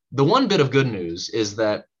soon. The one bit of good news is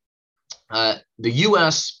that the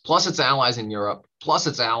US plus its allies in Europe plus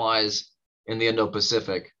its allies in the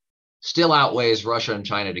Indo-Pacific still outweighs Russia and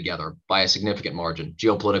China together by a significant margin,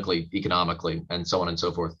 geopolitically, economically, and so on and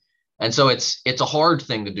so forth. And so it's a hard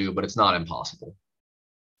thing to do, but it's not impossible.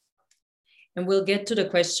 And we'll get to the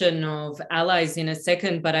question of allies in a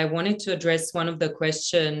second, but I wanted to address one of the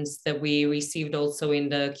questions that we received also in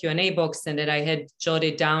the Q&A box and that I had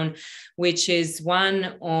jotted down, which is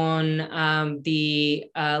one on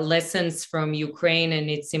the lessons from Ukraine and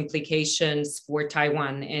its implications for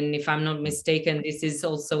Taiwan. And if I'm not mistaken, this is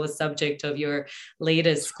also a subject of your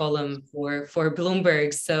latest column for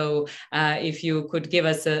Bloomberg. So if you could give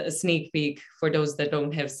us a sneak peek for those that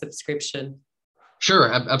don't have subscription.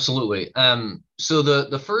 Sure, absolutely. So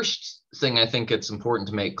the first thing I think it's important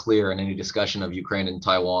to make clear in any discussion of Ukraine and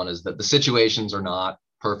Taiwan is that the situations are not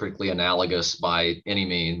perfectly analogous by any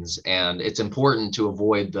means. And it's important to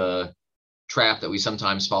avoid the trap that we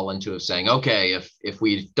sometimes fall into of saying, okay, if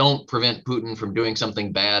we don't prevent Putin from doing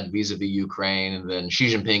something bad vis-a-vis Ukraine, then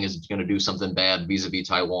Xi Jinping is going to do something bad vis-a-vis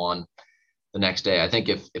Taiwan the next day. I think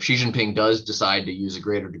if Xi Jinping does decide to use a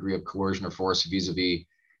greater degree of coercion or force vis-a-vis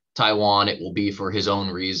Taiwan, it will be for his own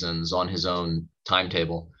reasons on his own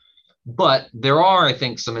timetable. But there are, I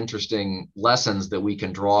think, some interesting lessons that we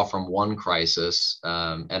can draw from one crisis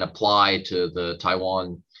and apply to the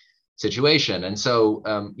Taiwan situation. And so,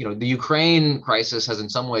 the Ukraine crisis has in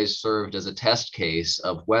some ways served as a test case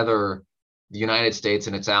of whether the United States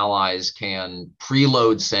and its allies can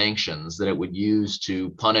preload sanctions that it would use to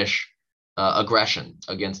punish aggression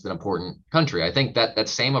against an important country. I think that that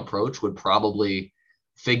same approach would probably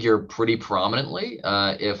figure pretty prominently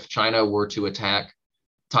if China were to attack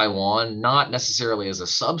Taiwan, not necessarily as a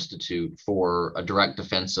substitute for a direct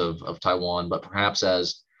defense of Taiwan, but perhaps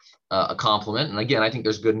as a complement. And again, I think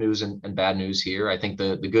there's good news and bad news here. I think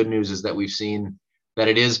the good news is that we've seen that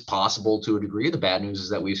it is possible to a degree. The bad news is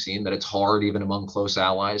that we've seen that it's hard, even among close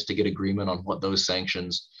allies, to get agreement on what those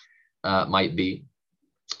sanctions might be.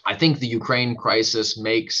 I think the Ukraine crisis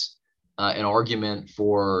makes an argument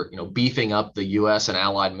for beefing up the U.S. and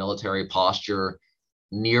allied military posture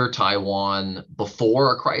near Taiwan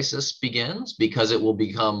before a crisis begins, because it will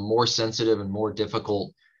become more sensitive and more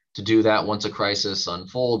difficult to do that once a crisis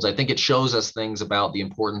unfolds. I think it shows us things about the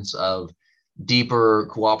importance of deeper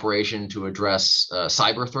cooperation to address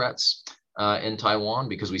cyber threats in Taiwan,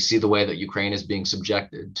 because we see the way that Ukraine is being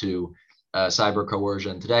subjected to cyber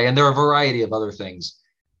coercion today. And there are a variety of other things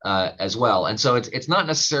as well. And so it's not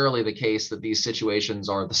necessarily the case that these situations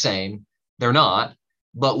are the same. They're not.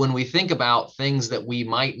 But when we think about things that we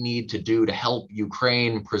might need to do to help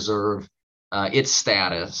Ukraine preserve its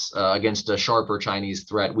status against a sharper Chinese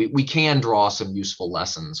threat, we can draw some useful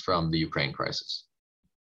lessons from the Ukraine crisis.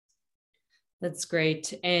 That's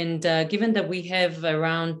great. And given that we have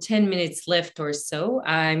around 10 minutes left or so,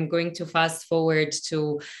 I'm going to fast forward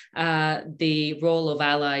to the role of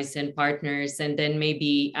allies and partners. And then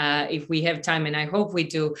maybe if we have time, and I hope we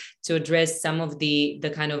do, to address some of the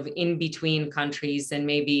kind of in-between countries and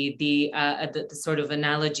maybe the sort of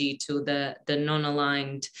analogy to the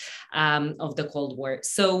non-aligned of the Cold War.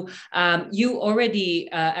 So you already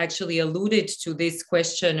actually alluded to this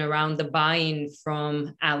question around the buy-in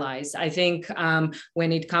from allies. I think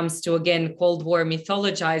when it comes to, again, Cold War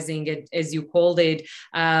mythologizing it, as you called it,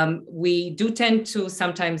 we do tend to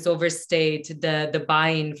sometimes overstate the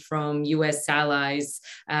buy-in from US allies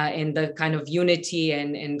and the kind of unity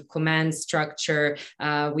and command structure.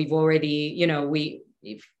 We've already,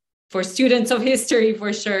 for students of history,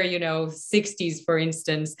 for sure, 60s, for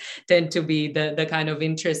instance, tend to be the kind of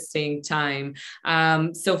interesting time.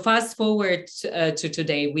 So fast forward to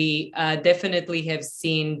today, we definitely have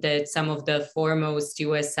seen that some of the foremost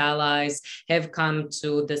US allies have come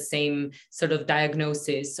to the same sort of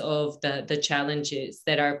diagnosis of the challenges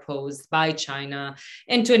that are posed by China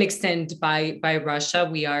and to an extent by Russia.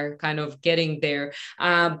 We are kind of getting there.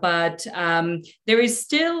 But there is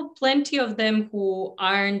still plenty of them who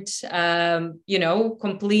aren't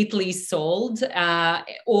completely sold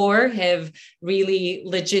or have really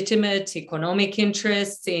legitimate economic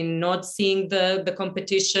interests in not seeing the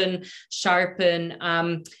competition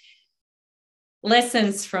sharpen.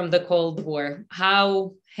 Lessons from the Cold War.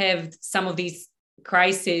 How have some of these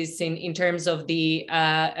crises in terms of the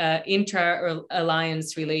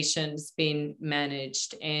intra-alliance relations been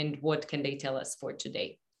managed, and what can they tell us for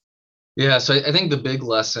today? Yeah, so I think the big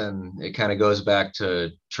lesson, it kind of goes back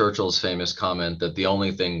to Churchill's famous comment that the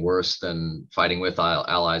only thing worse than fighting with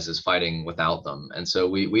allies is fighting without them. And so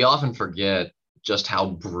we often forget just how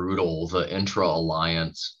brutal the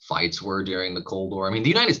intra-alliance fights were during the Cold War. I mean, the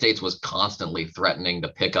United States was constantly threatening to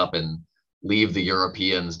pick up and leave the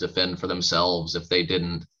Europeans defend for themselves if they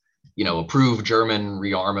didn't, approve German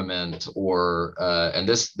rearmament or, and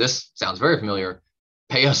this sounds very familiar,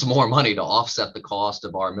 pay us more money to offset the cost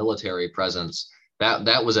of our military presence.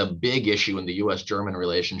 That was a big issue in the U.S.-German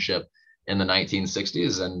relationship in the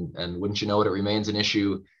 1960s, and wouldn't you know it, it remains an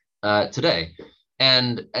issue today.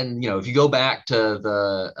 And if you go back to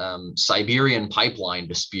the Siberian pipeline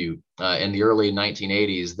dispute in the early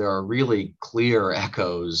 1980s, there are really clear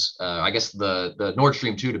echoes. I guess the Nord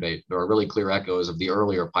Stream 2 debate, there are really clear echoes of the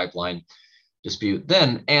earlier pipeline dispute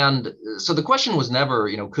then. And so the question was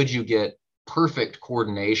never, could you get perfect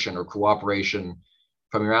coordination or cooperation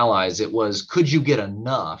from your allies? It was, could you get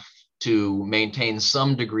enough to maintain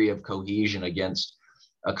some degree of cohesion against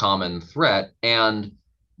a common threat? And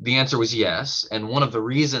the answer was yes. And one of the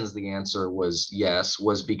reasons the answer was yes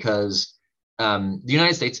was because the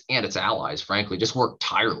United States and its allies, frankly, just worked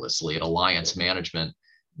tirelessly at alliance management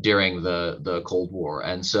during the Cold War.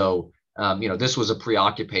 And so, this was a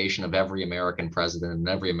preoccupation of every American president and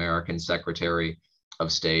every American secretary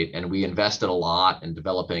of state. And we invested a lot in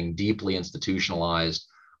developing deeply institutionalized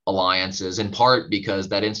alliances, in part because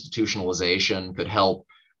that institutionalization could help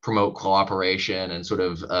promote cooperation and sort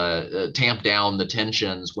of tamp down the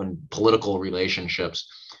tensions when political relationships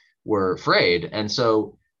were frayed. And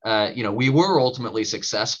so, we were ultimately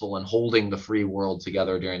successful in holding the free world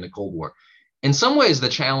together during the Cold War. In some ways, the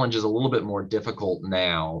challenge is a little bit more difficult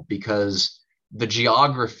now because the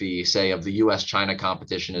geography, say, of the US-China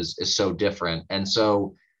competition is so different. And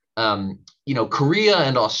so, Korea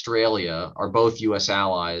and Australia are both US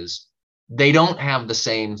allies. They don't have the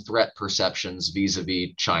same threat perceptions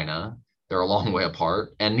vis-a-vis China. They're a long way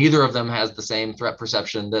apart. And neither of them has the same threat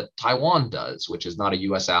perception that Taiwan does, which is not a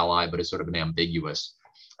US ally, but is sort of an ambiguous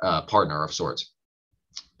partner of sorts.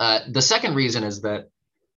 The second reason is that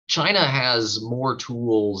China has more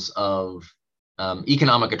tools of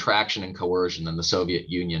economic attraction and coercion than the Soviet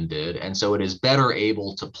Union did. And so it is better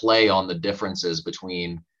able to play on the differences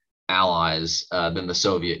between allies than the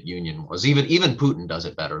Soviet Union was. Even Putin does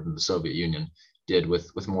it better than the Soviet Union did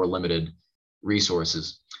with more limited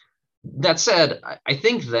resources. That said, I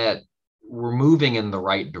think that we're moving in the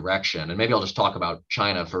right direction. And maybe I'll just talk about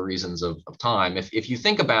China for reasons of time. If you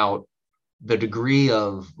think about the degree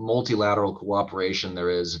of multilateral cooperation there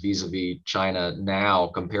is vis-a-vis China now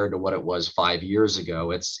compared to what it was 5 years ago,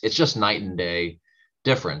 it's just night and day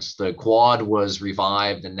difference. The Quad was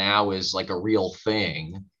revived and now is like a real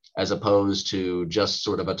thing, as opposed to just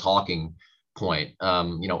sort of a talking point.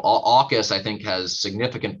 AUKUS, I think, has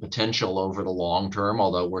significant potential over the long term,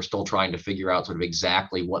 although we're still trying to figure out sort of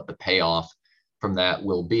exactly what the payoff from that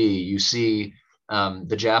will be. You see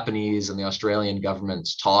the Japanese and the Australian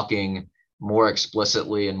governments talking more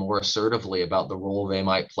explicitly and more assertively about the role they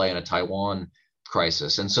might play in a Taiwan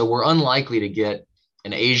crisis. And so we're unlikely to get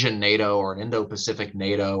an Asian NATO or an Indo-Pacific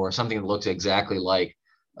NATO or something that looks exactly like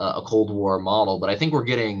a Cold War model. But I think we're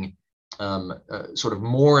getting sort of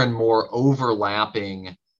more and more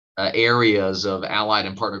overlapping areas of allied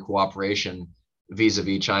and partner cooperation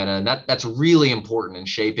vis-a-vis China. And that's really important in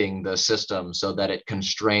shaping the system so that it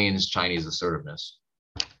constrains Chinese assertiveness.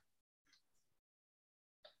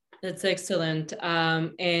 That's excellent.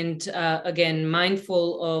 And again,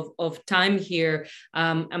 mindful of time here,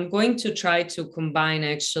 I'm going to try to combine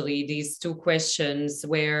actually these two questions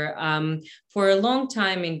where for a long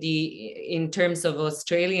time in terms of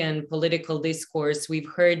Australian political discourse, we've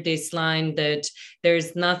heard this line that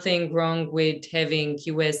there's nothing wrong with having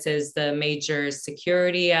US as the major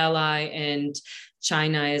security ally and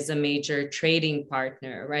China as a major trading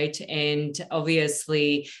partner, right? And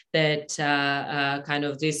obviously that kind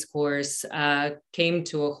of discourse came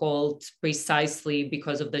to a halt precisely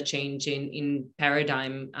because of the change in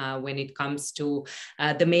paradigm when it comes to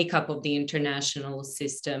the makeup of the international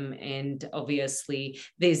system. And obviously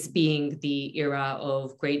this being the era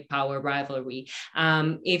of great power rivalry.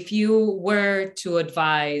 If you were to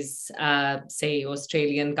advise, say,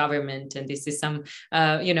 Australian government, and this is some,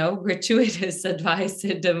 gratuitous advice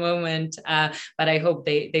at the moment, but I hope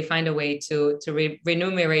they find a way to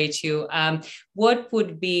remunerate you. What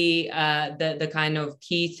would be the kind of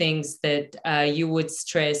key things that you would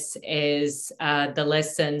stress as the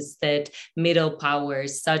lessons that middle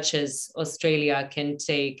powers such as Australia can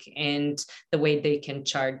take and the way they can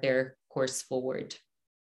chart their course forward?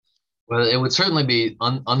 Well, it would certainly be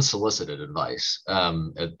unsolicited advice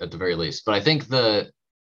at the very least. But I think I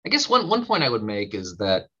guess one point I would make is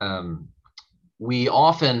that we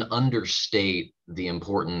often understate the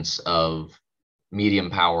importance of medium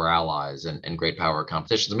power allies and great power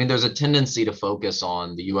competitions. I mean, there's a tendency to focus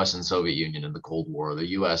on the US and Soviet Union in the Cold War, the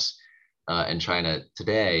US and China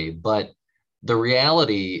today. But the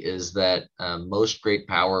reality is that most great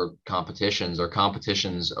power competitions are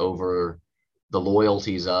competitions over the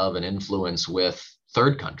loyalties of and influence with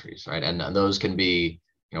third countries, right? And those can be,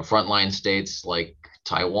 frontline states like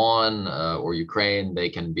Taiwan or Ukraine. They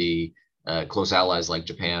can be close allies like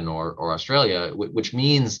Japan or Australia, which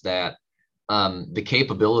means that the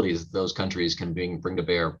capabilities those countries can bring to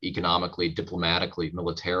bear economically, diplomatically,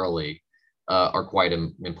 militarily are quite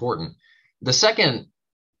important. The second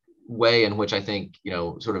way in which I think,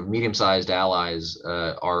 sort of medium-sized allies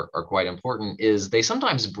are quite important is they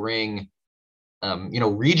sometimes bring,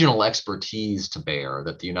 regional expertise to bear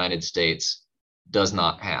that the United States does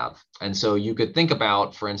not have. And so you could think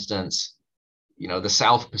about, for instance, the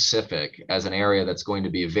South Pacific as an area that's going to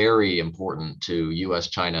be very important to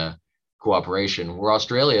US-China cooperation, where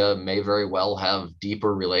Australia may very well have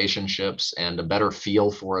deeper relationships and a better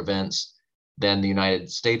feel for events than the United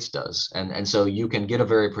States does. And so you can get a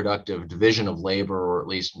very productive division of labor, or at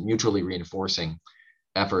least mutually reinforcing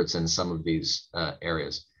efforts in some of these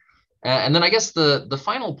areas. And then I guess the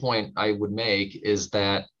final point I would make is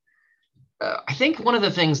that I think one of the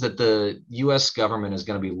things that the US government is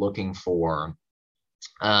going to be looking for,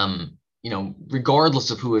 regardless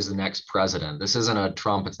of who is the next president, this isn't a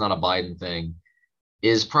Trump, it's not a Biden thing,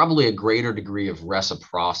 is probably a greater degree of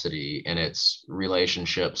reciprocity in its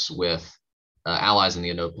relationships with allies in the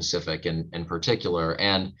Indo-Pacific in particular.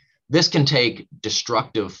 And this can take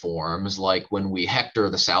destructive forms, like when we hector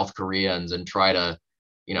the South Koreans and try to,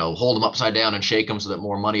 hold them upside down and shake them so that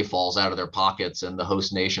more money falls out of their pockets and the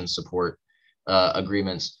host nations support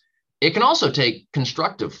agreements. It can also take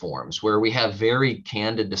constructive forms where we have very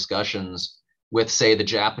candid discussions with, say, the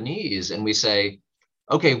Japanese, and we say,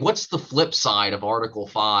 okay, what's the flip side of Article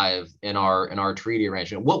 5 in our treaty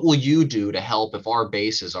arrangement? What will you do to help if our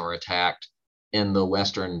bases are attacked in the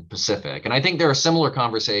Western Pacific? And I think there are similar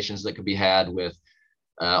conversations that could be had with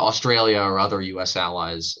Australia or other US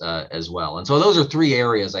allies as well. And so those are three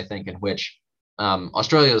areas, I think, in which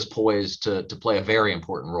Australia is poised to play a very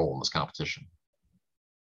important role in this competition.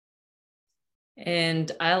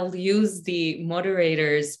 And I'll use the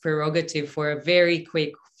moderator's prerogative for a very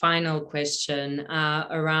quick final question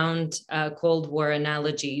around Cold War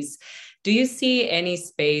analogies. Do you see any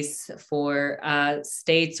space for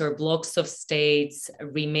states or blocks of states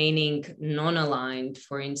remaining non-aligned,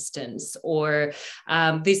 for instance? Or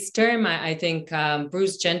this term, I think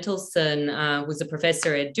Bruce Gentleson, who's a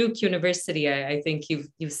professor at Duke University, I think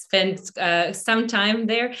you've spent some time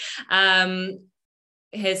there,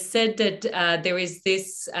 has said that there is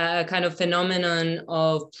this kind of phenomenon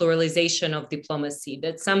of pluralization of diplomacy,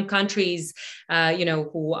 that some countries,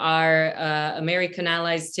 who are American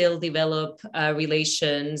allies still develop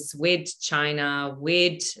relations with China,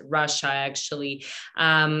 with Russia, actually.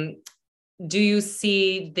 Do you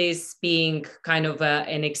see this being kind of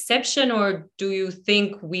an exception, or do you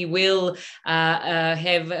think we will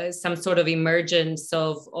have some sort of emergence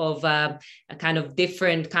of a kind of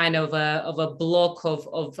different kind of a block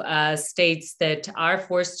of states that are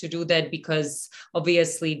forced to do that because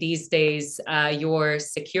obviously these days your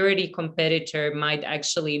security competitor might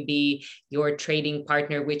actually be your trading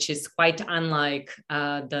partner, which is quite unlike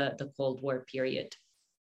the Cold War period?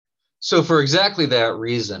 So for exactly that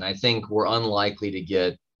reason, I think we're unlikely to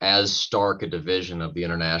get as stark a division of the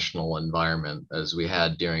international environment as we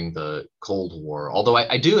had during the Cold War. Although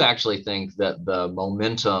I do actually think that the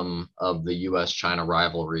momentum of the US-China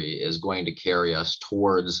rivalry is going to carry us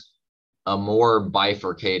towards a more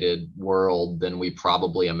bifurcated world than we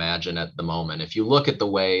probably imagine at the moment. If you look at the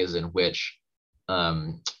ways in which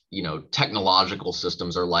technological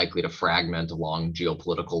systems are likely to fragment along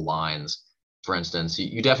geopolitical lines, for instance,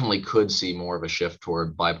 you definitely could see more of a shift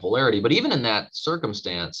toward bipolarity. But even in that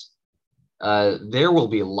circumstance, there will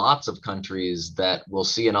be lots of countries that will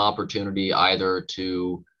see an opportunity either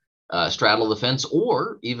to straddle the fence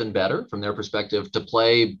or, even better, from their perspective, to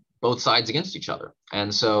play both sides against each other.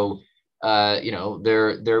 And so,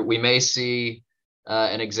 we may see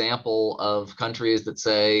an example of countries that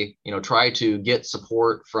say, try to get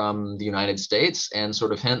support from the United States and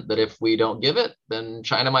sort of hint that if we don't give it, then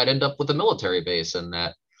China might end up with a military base in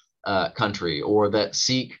that country, or that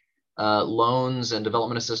seek loans and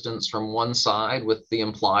development assistance from one side with the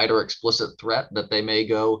implied or explicit threat that they may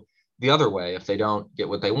go the other way if they don't get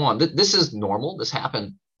what they want. This is normal. This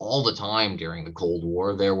happened all the time during the Cold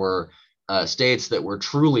War. There were states that were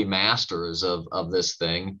truly masters of this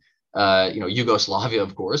thing. Yugoslavia,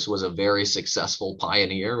 of course, was a very successful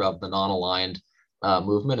pioneer of the non-aligned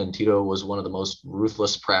movement, and Tito was one of the most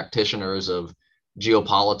ruthless practitioners of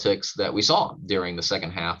geopolitics that we saw during the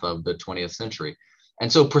second half of the 20th century. And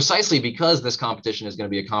so precisely because this competition is going to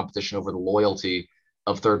be a competition over the loyalty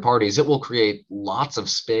of third parties, it will create lots of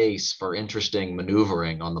space for interesting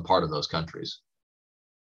maneuvering on the part of those countries.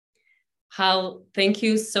 Hal, thank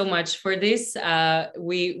you so much for this.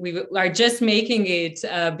 We are just making it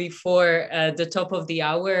before the top of the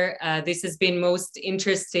hour. This has been most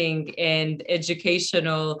interesting and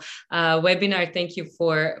educational webinar. Thank you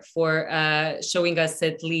for showing us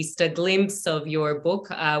at least a glimpse of your book,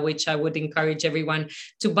 which I would encourage everyone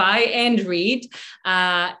to buy and read.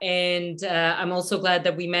 And I'm also glad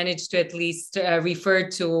that we managed to at least refer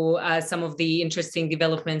to some of the interesting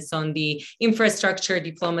developments on the infrastructure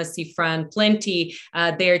diplomacy front. Plenty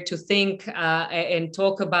there to think and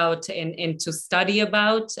talk about and to study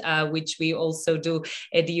about, which we also do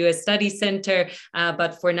at the US Study Center.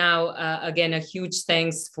 But for now, again, a huge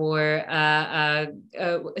thanks for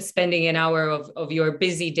spending an hour of your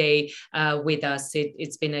busy day with us.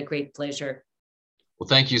 It's been a great pleasure. Well,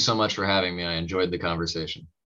 thank you so much for having me. I enjoyed the conversation.